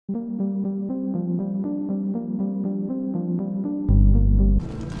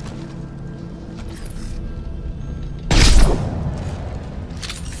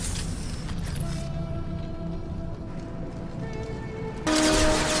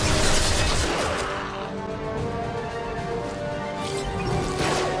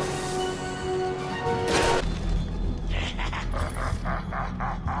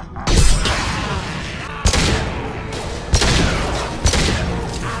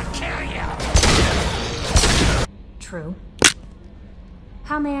True.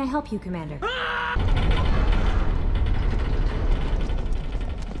 How may I help you, Commander?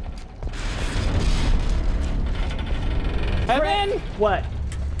 Evan? What?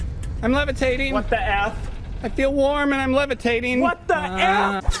 I'm levitating. What the F? I feel warm and I'm levitating. What the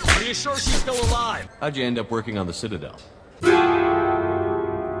F? Are you sure she's still alive? How'd you end up working on the Citadel?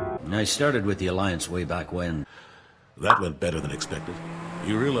 I started with the Alliance way back when. That went better than expected.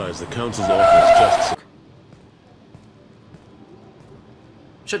 You realize the Council's offer is just...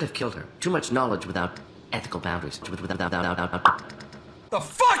 Should have killed her. Too much knowledge without ethical boundaries. The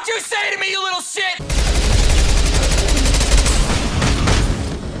fuck you say to me, you little shit!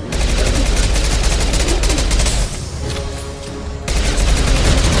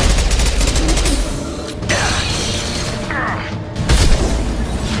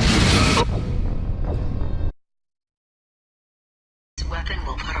 This weapon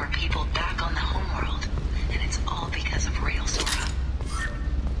will put our people back on the homeworld, and it's all because of Real Sora.